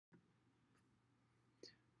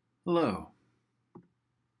Hello.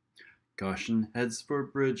 Caution heads for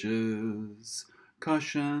bridges.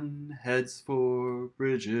 Caution heads for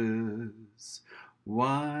bridges.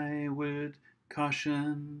 Why would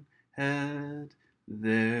caution head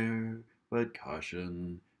there? But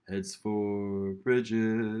caution heads for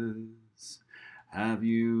bridges. Have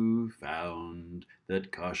you found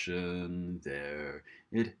that caution there?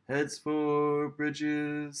 It heads for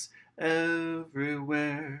bridges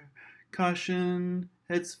everywhere. Caution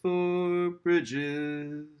heads for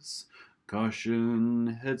bridges.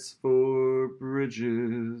 Caution heads for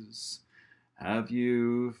bridges. Have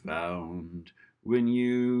you found when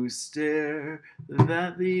you stare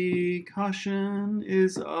that the caution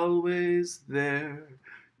is always there?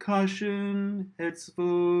 Caution heads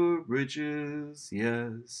for bridges,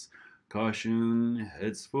 yes. Caution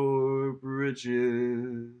heads for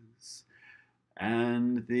bridges.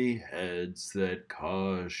 And the heads that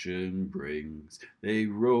caution brings, they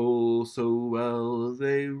roll so well,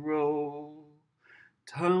 they roll,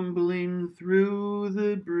 tumbling through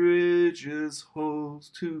the bridge's holes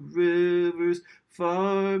to rivers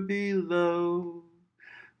far below.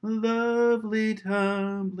 Lovely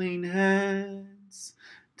tumbling heads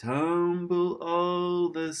tumble all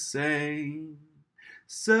the same.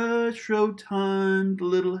 Such rotund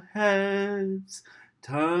little heads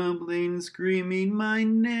tumbling, screaming my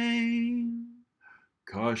name.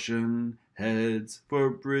 Caution heads for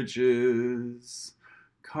bridges.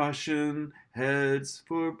 Caution heads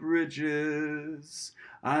for bridges.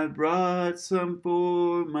 I brought some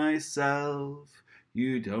for myself.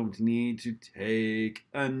 You don't need to take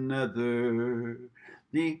another.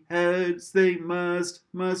 The heads they must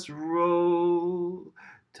roll,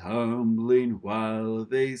 tumbling while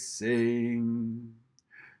they sing.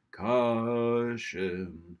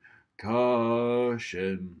 Caution,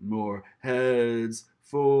 caution, more heads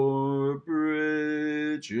for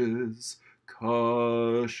bridges.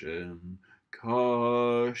 Caution,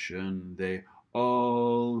 caution, they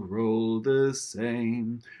all roll the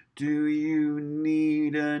same. Do you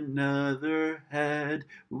need another head?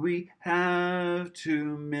 We have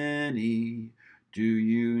too many. Do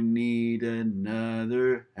you need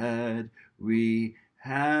another head? We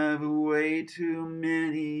have way too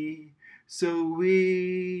many, so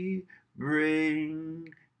we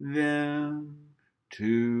bring them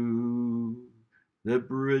to the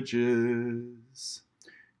bridges.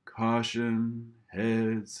 Caution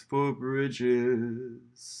heads for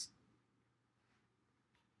bridges.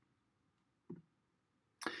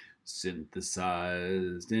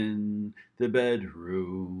 Synthesized in the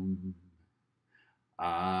bedroom.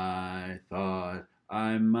 I thought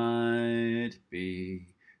I might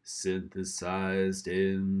be synthesized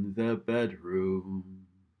in the bedroom.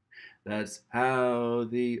 That's how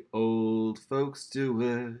the old folks do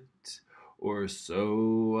it, or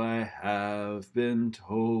so I have been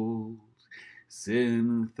told.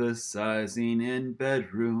 Synthesizing in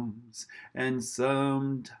bedrooms and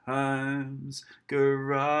sometimes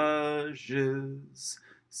garages.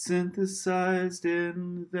 Synthesized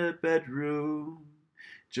in the bedroom,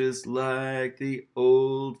 just like the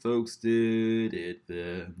old folks did it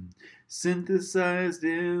then. Synthesized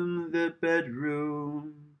in the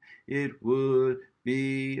bedroom, it would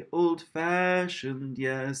be old-fashioned,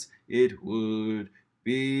 yes, it would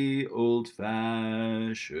be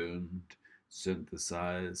old-fashioned.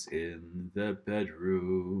 Synthesized in the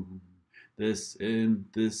bedroom, the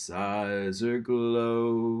synthesizer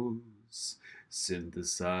glows.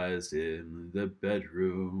 Synthesized in the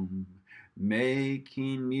bedroom,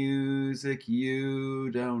 making music you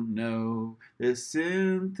don't know. The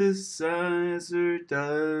synthesizer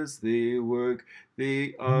does the work,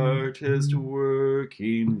 the artist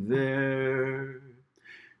working there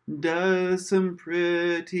does some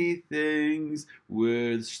pretty things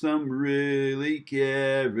with some really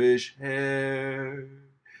garish hair.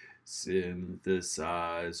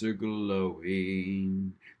 Synthesizer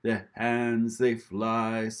glowing, the hands they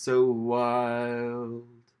fly so wild.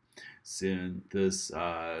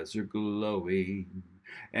 Synthesizer glowing,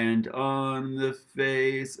 and on the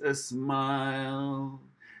face a smile.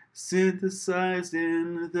 Synthesized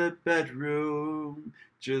in the bedroom,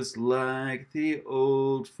 just like the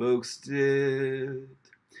old folks did.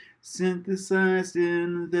 Synthesized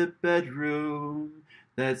in the bedroom,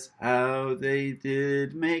 that's how they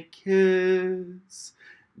did make kids.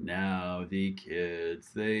 Now the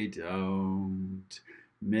kids, they don't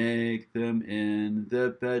make them in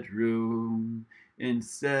the bedroom.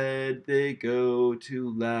 Instead, they go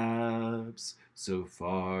to labs so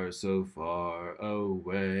far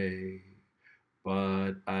away.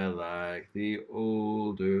 But I like the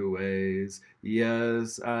older ways.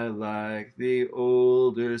 Yes, I like the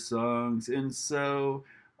older songs, and so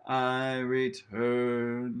I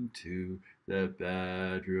return to the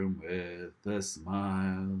bedroom with a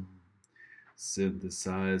smile.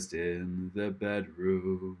 Synthesized in the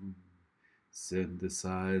bedroom.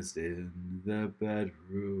 Synthesized in the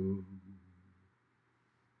bedroom.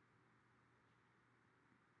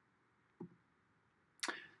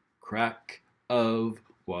 Crack of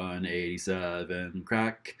 187,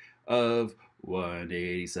 crack of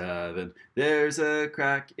 187. There's a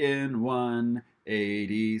crack in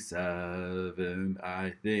 187,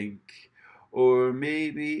 I think. Or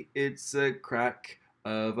maybe it's a crack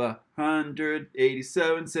of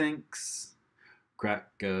 187 sinks.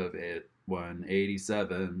 Crack of it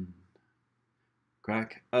 187.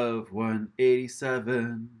 Crack of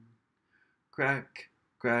 187. Crack,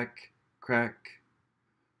 crack, crack.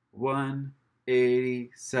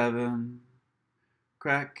 187,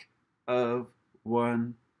 crack of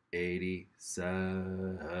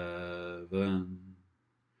 187,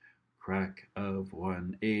 crack of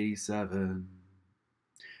 187.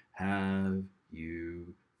 Have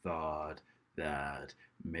you thought that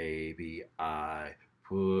maybe I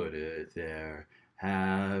put it there?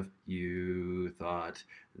 Have you thought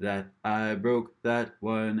that I broke that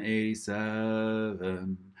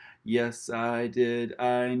 187? Yes, I did,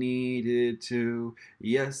 I needed to.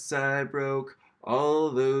 Yes, I broke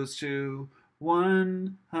all those too.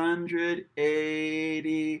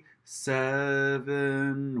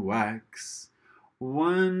 187 wax.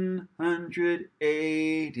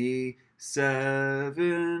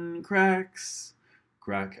 187 cracks.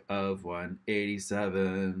 Crack of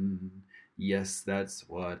 187. Yes, that's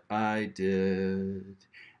what I did.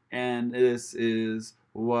 And this is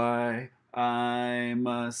why I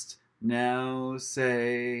must now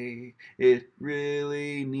say it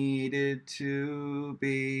really needed to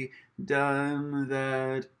be done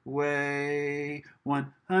that way.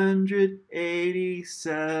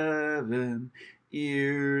 187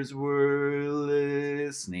 ears were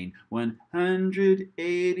listening.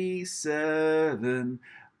 187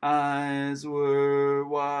 eyes were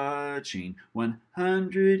watching.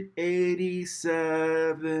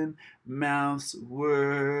 187 mouths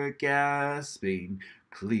were gasping,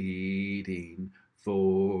 pleading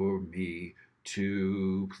for me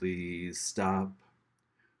to please stop.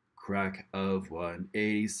 Crack of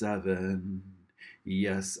 187.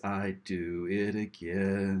 Yes, I do it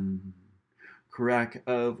again. Crack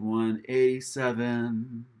of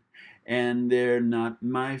 187. And they're not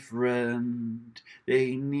my friend.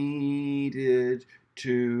 They needed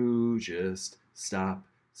to just stop,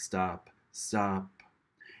 stop, stop.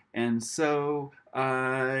 And so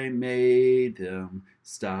I made them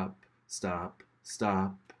stop, stop,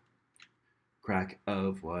 stop. Crack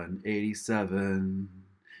of 187.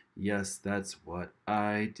 Yes, that's what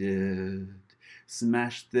I did.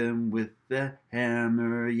 Smashed them with the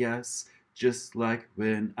hammer, yes, just like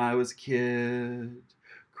when I was a kid.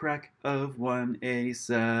 Crack of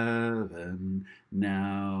 187.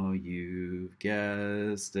 Now you've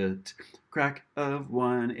guessed it. Crack of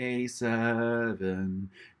 187.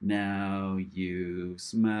 Now you've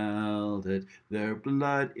smelled it. Their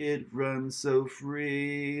blood, it runs so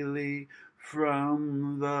freely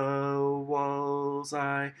from the walls.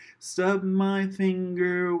 I stubbed my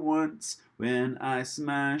finger once when I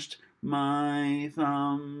smashed my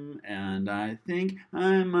thumb, and I think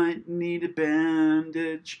I might need a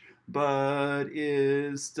bandage, but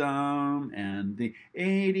is dumb. And the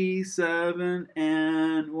 87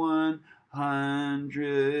 and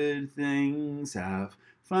 100 things have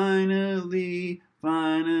finally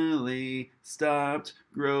stopped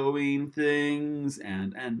growing things,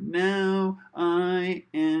 and now I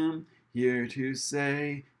am here to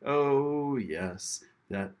say, oh yes,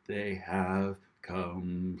 that they have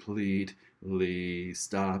completely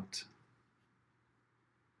stopped.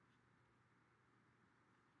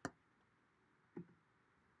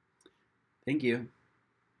 Thank you.